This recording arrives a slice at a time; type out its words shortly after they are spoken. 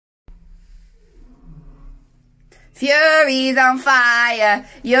Fury's on fire.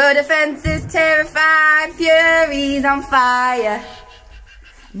 Your defense is terrified. Fury's on fire.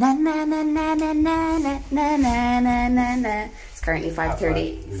 Na na na na na na na na na na na na. It's currently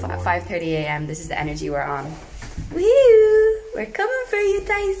 5:30 a.m. This is the energy we're on. Woo! We're coming for you,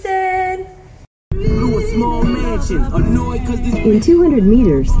 Tyson. In 200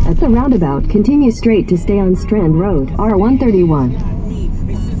 meters, at the roundabout, continue straight to stay on Strand Road, R131.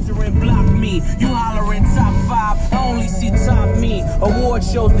 You hollering top 5, I only see top me. Award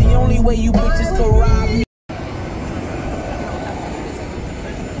shows the only way you bitches can rob me.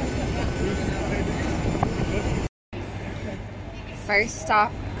 First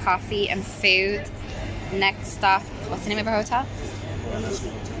stop, coffee and food. Next stop, what's the name of our hotel?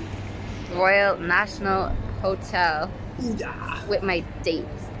 Royal National Hotel. With my date.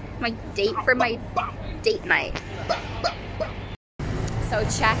 My date for my date night. So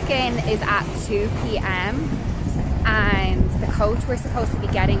check-in is at 2 p.m. and the coach we're supposed to be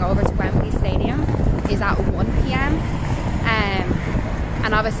getting over to Wembley Stadium is at 1 p.m.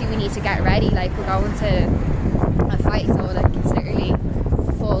 And obviously we need to get ready, like we're going to a fight, so like it's literally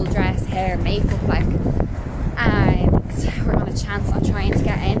full dress, hair, makeup, like, and we're on a chance on trying to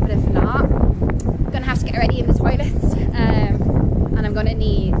get in, but if not, I'm gonna have to get ready in the toilets, and I'm gonna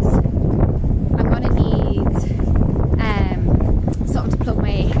need something to plug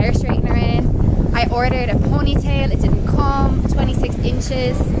my hair straightener in. I ordered a ponytail, it didn't come, 26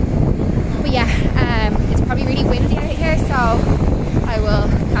 inches, but yeah, it's probably really windy out here, so I will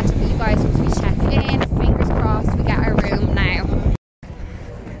catch up with you guys once we check in. Fingers crossed we get our room now.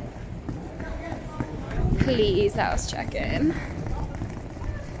 Please let us check in.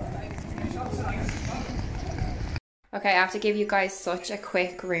 Okay, I have to give you guys such a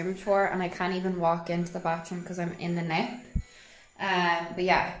quick room tour and I can't even walk into the bathroom because I'm in the nip. But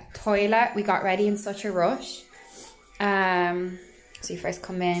yeah, toilet, we got ready in such a rush. So you first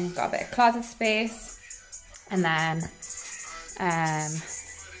come in, got a bit of closet space, and then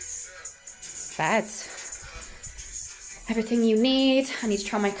beds. Everything you need. I need to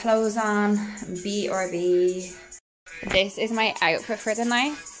try my clothes on, BRB. This is my outfit for the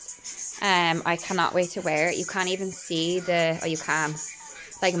night. I cannot wait to wear it. You can't even see the, oh you can.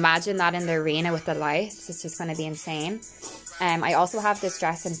 Like imagine that in the arena with the lights. It's just going to be insane. I also have this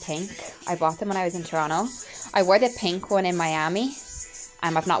dress in pink. I bought them when I was in Toronto. I wore the pink one in Miami.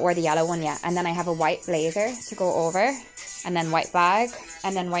 I've not wore the yellow one yet. And then I have a white blazer to go over. And then white bag.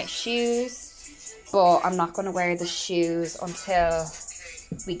 And then white shoes. But I'm not going to wear the shoes until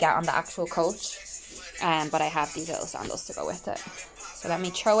we get on the actual coach. But I have these little sandals to go with it. So let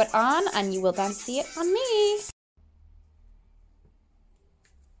me throw it on and you will then see it on me.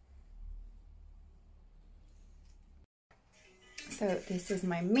 So this is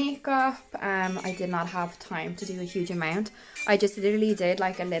my makeup. I did not have time to do a huge amount. I just literally did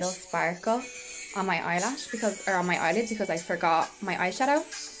like a little sparkle on my eyelash because, or on my eyelid, because I forgot my eyeshadow.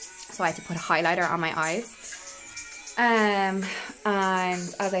 So I had to put a highlighter on my eyes. And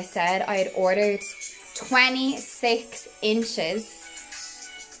as I said, I had ordered 26 inches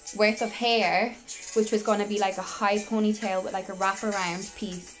worth of hair, which was going to be like a high ponytail with like a wraparound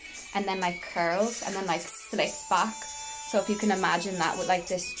piece and then like curls and then like slicked back. So if you can imagine that with like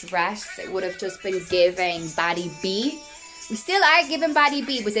this dress, it would have just been giving baddie B. We still are giving baddie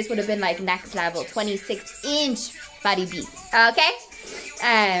B, but this would have been like next level, 26-inch baddie B. Okay?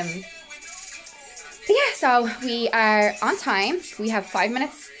 But yeah, so we are on time. We have 5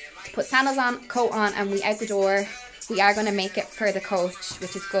 minutes to put sandals on, coat on, and we out the door. We are going to make it for the coach,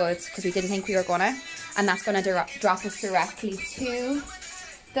 which is good because we didn't think we were going to. And that's going to drop us directly to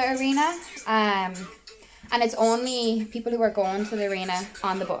the arena. And it's only people who are going to the arena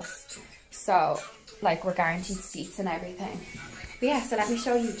on the bus. So, like, we're guaranteed seats and everything. But yeah, so let me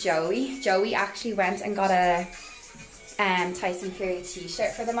show you Joey. Joey actually went and got a Tyson Fury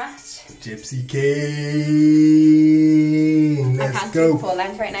t-shirt for the match. Gypsy King! Let's I can't go. do full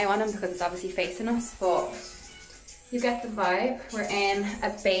length right now on him because it's obviously facing us, but you get the vibe. We're in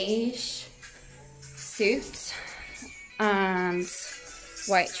a beige suit and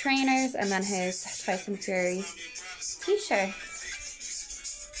white trainers and then his Tyson Fury t-shirt.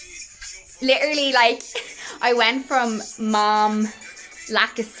 Literally, like, I went from mom,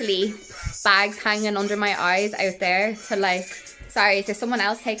 lack of sleep, bags hanging under my eyes out there to like, sorry, is there someone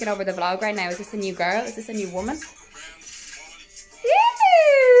else taking over the vlog right now? Is this a new girl? Is this a new woman?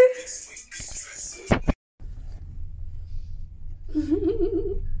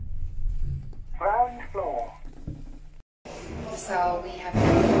 Ground floor. So we have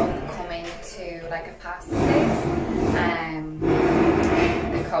ended up coming to like a pasta place.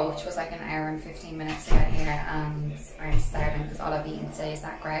 The coach was like an hour and 15 minutes to get here, and I'm starving because all I've eaten today is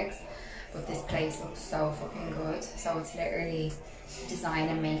that Greg's. But this place looks so fucking good. So it's literally design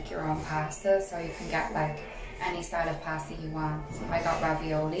and make your own pasta, so you can get like any style of pasta you want. I got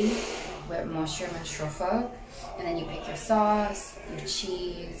ravioli with mushroom and truffle, and then you pick your sauce, your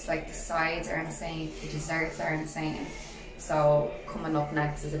cheese, like the sides are insane, the desserts are insane. So coming up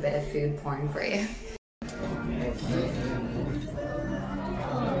next is a bit of food porn for you.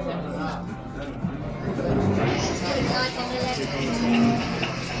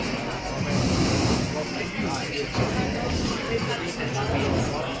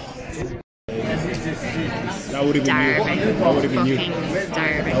 That would have been you. That would have been you.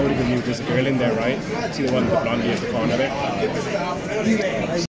 Starving. That would have been you. There's a girl in there, right? See the one with the blondie at the corner there?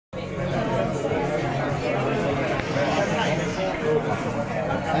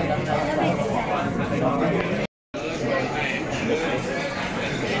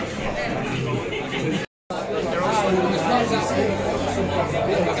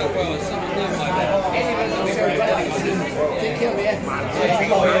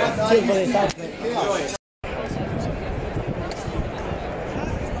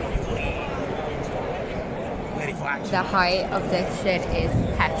 The height of this shit is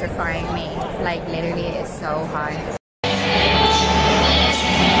petrifying me. Like literally it is so high.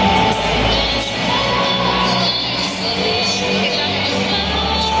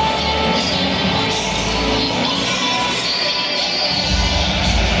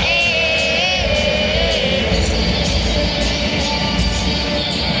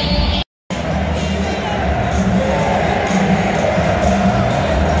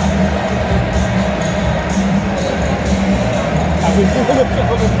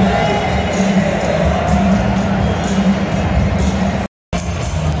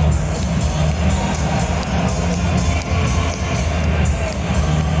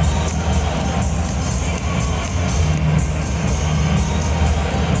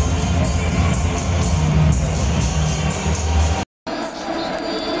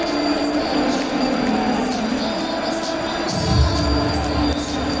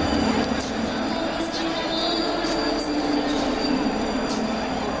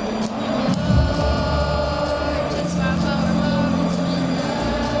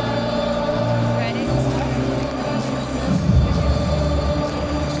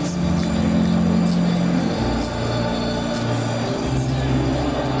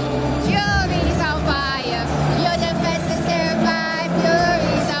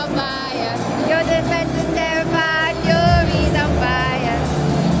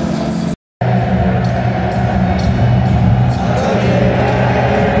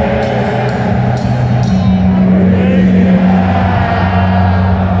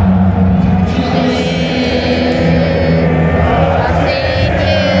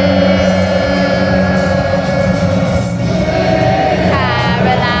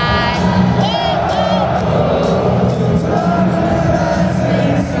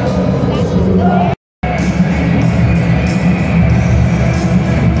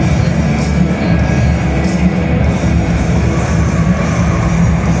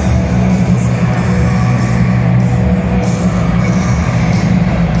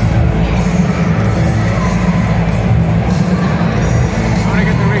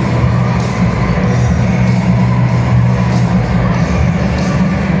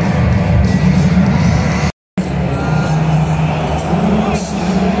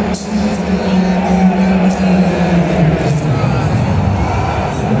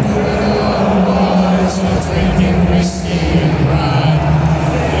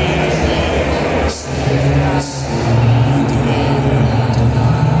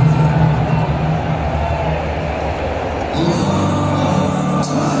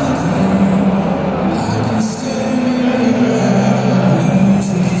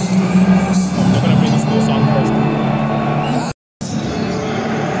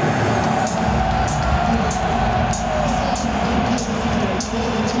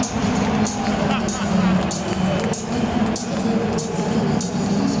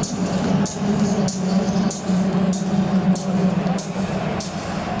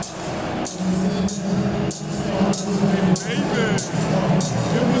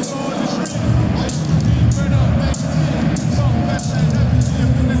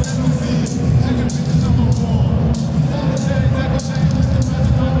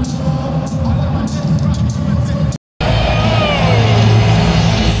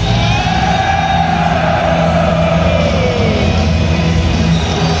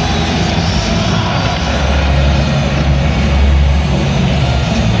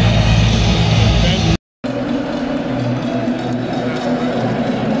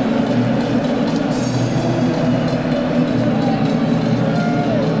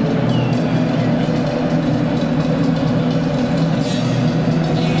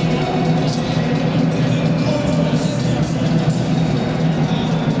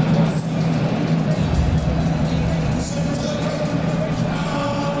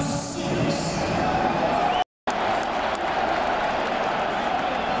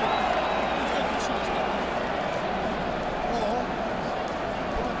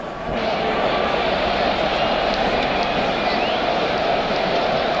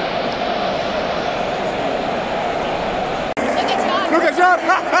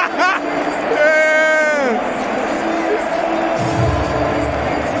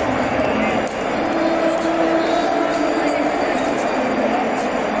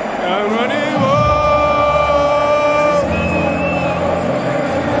 I'm running home.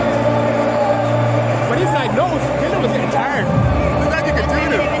 But he's like, no, Taylor was getting tired. It's like you could do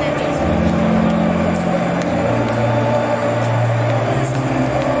it.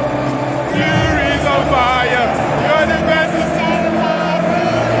 Fury's on fire. You're the best.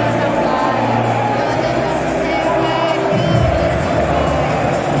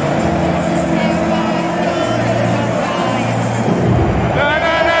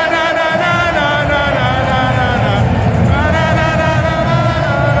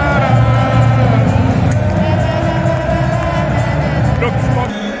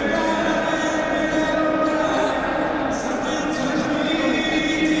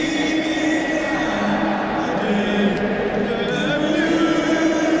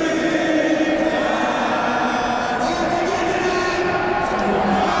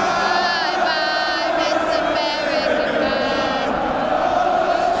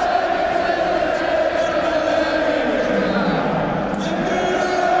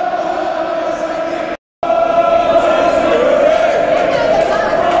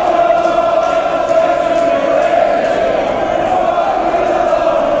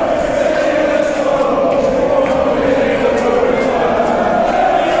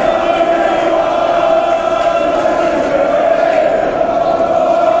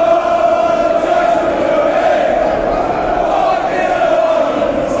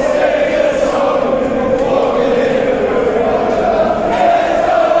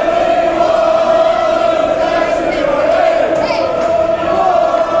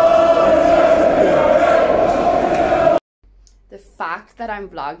 That I'm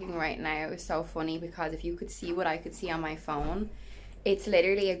vlogging right now is so funny because if you could see what I could see on my phone, it's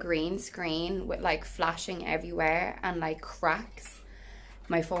literally a green screen with like flashing everywhere and like cracks.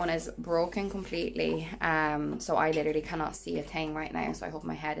 My phone is broken completely, so I literally cannot see a thing right now, so I hope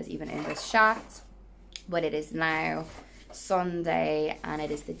my head is even in this shot. But it is now Sunday and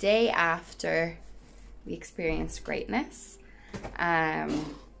it is the day after we experienced greatness. That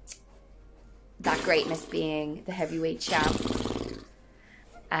greatness being the heavyweight champ,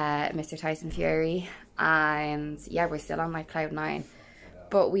 Mr. Tyson Fury, and yeah, we're still on like cloud 9,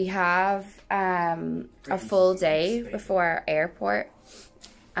 but we have a full day before our airport,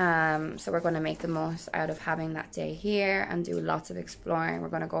 so we're going to make the most out of having that day here and do lots of exploring. We're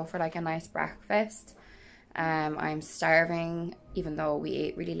going to go for like a nice breakfast. I'm starving, even though we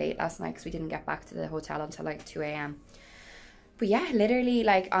ate really late last night because we didn't get back to the hotel until like 2 a.m. But yeah, literally,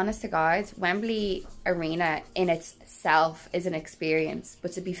 like, honest to God, Wembley Arena in itself is an experience.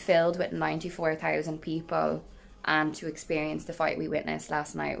 But to be filled with 94,000 people and to experience the fight we witnessed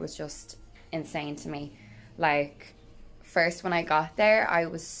last night was just insane to me. Like, first when I got there, I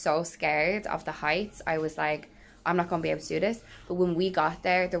was so scared of the heights. I was like, I'm not going to be able to do this. But when we got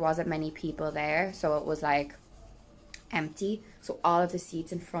there, there wasn't many people there. So it was like empty. So all of the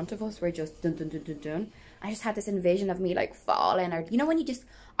seats in front of us were just dun dun dun dun dun. I just had this envision of me like falling, or you know when you just,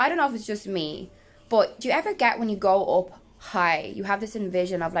 I don't know if it's just me, but do you ever get when you go up high, you have this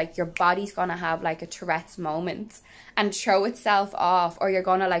envision of like your body's gonna have like a Tourette's moment and throw itself off, or you're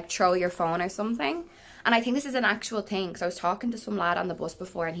gonna like throw your phone or something? And I think this is an actual thing, because I was talking to some lad on the bus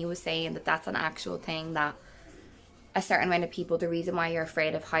before and he was saying that that's an actual thing, that a certain amount of people, the reason why you're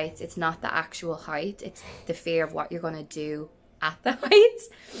afraid of heights, it's not the actual height, it's the fear of what you're gonna do at the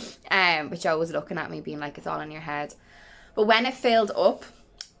height, which I was looking at me being like, it's all in your head. But when it filled up,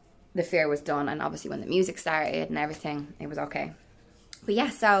 the fear was done, and obviously when the music started and everything, it was okay. But yeah,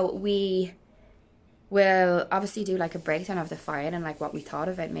 so we will obviously do like a breakdown of the fight and like what we thought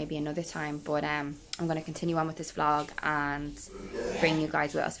of it maybe another time, but I'm going to continue on with this vlog and bring you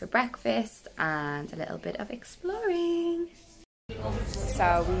guys with us for breakfast and a little bit of exploring.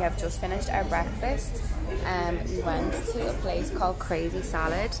 So we have just finished our breakfast. We went to a place called Crazy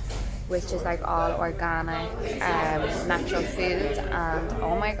Salad, which is like all organic, natural food, and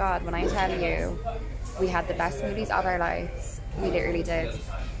oh my god, when I tell you, we had the best smoothies of our lives. We literally did.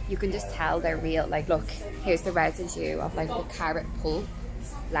 You can just tell they're real. Like, look, here's the residue of like the carrot pulp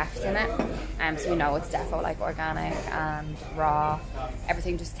left in it, so you know it's defo like organic and raw.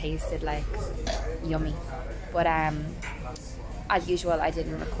 Everything just tasted like yummy. But as usual, I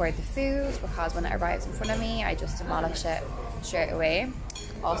didn't record the food because when it arrives in front of me, I just demolish it straight away.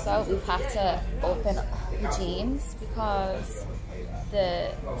 Also, we've had to open the jeans because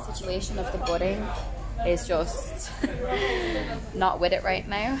the situation of the budding is just not with it right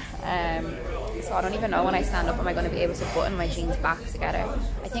now. So I don't even know when I stand up am I going to be able to button my jeans back together.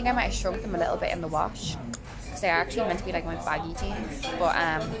 I think I might have shrunk them a little bit in the wash because they're actually meant to be like my baggy jeans, but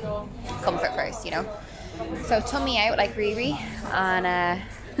comfort first, you know. So tummy out like Riri and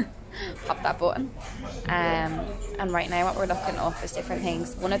pop that button. And right now what we're looking up is different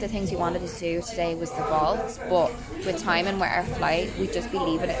things. One of the things we wanted to do today was the vault, but with timing with our flight we'd just be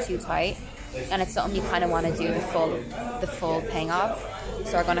leaving it too tight, and it's something you kind of want to do the full thing of.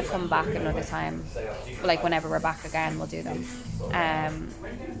 So we're going to come back another time, like whenever we're back again we'll do them.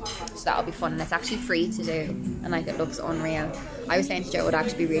 So that'll be fun, and it's actually free to do, and like it looks unreal. I was saying to Joe it would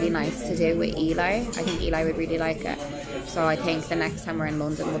actually be really nice to do with Eli. I think Eli would really like it. So I think the next time we're in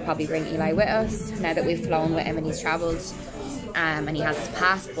London we'll probably bring Eli with us, now that we've flown with him and he's travelled, and he has his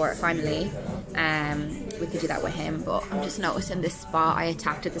passport finally. We could do that with him, but I'm just noticing this spot. I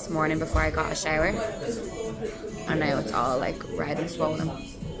attacked it this morning before I got a shower, and now it's all like red and swollen,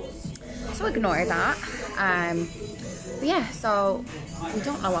 so ignore that. But yeah, so we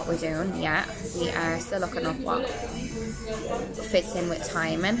don't know what we're doing yet. We are still looking up what fits in with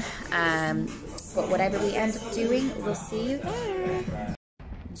timing, but whatever we end up doing, we'll see you there.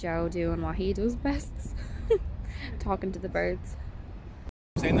 Joe doing what he does best, talking to the birds.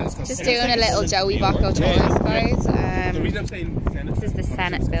 Just doing a little Joey Bocco tours, guys. This is the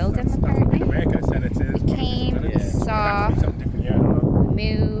Senate building, apparently. We came, saw,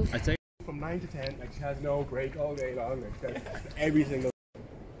 we moved. I'd say from 9 to 10, like she has no break all day long, like every single.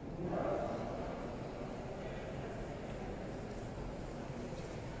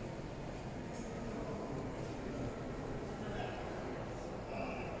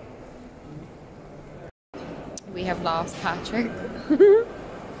 We have lost Patrick.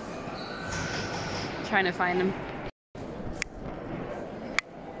 Trying to find him.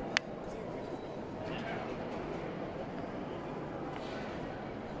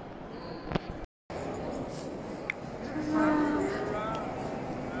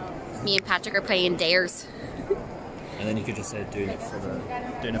 Me and Patrick are playing dares. And then you could just say doing it for the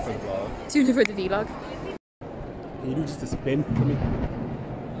vlog. Doing it for the vlog. Can you do just a spin for me?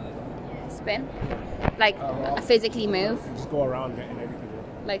 Spin? Like physically move? Just go around getting everything.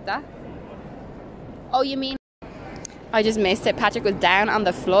 Like that? Oh, you mean? I just missed it. Patrick was down on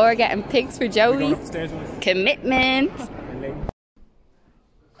the floor getting pics for Joey. Commitment.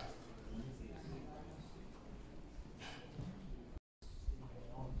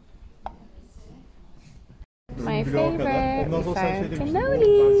 My favorite. We found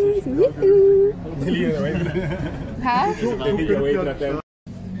cannolis. Woohoo! Huh?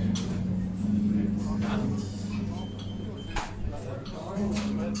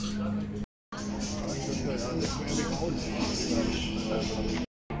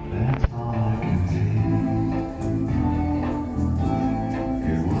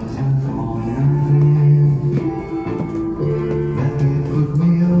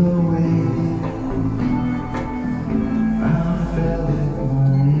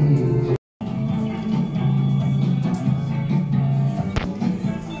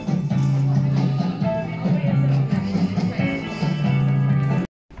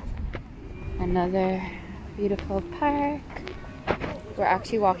 Another beautiful park. We're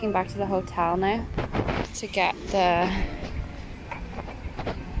actually walking back to the hotel now to get the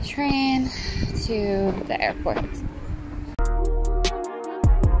train to the airport.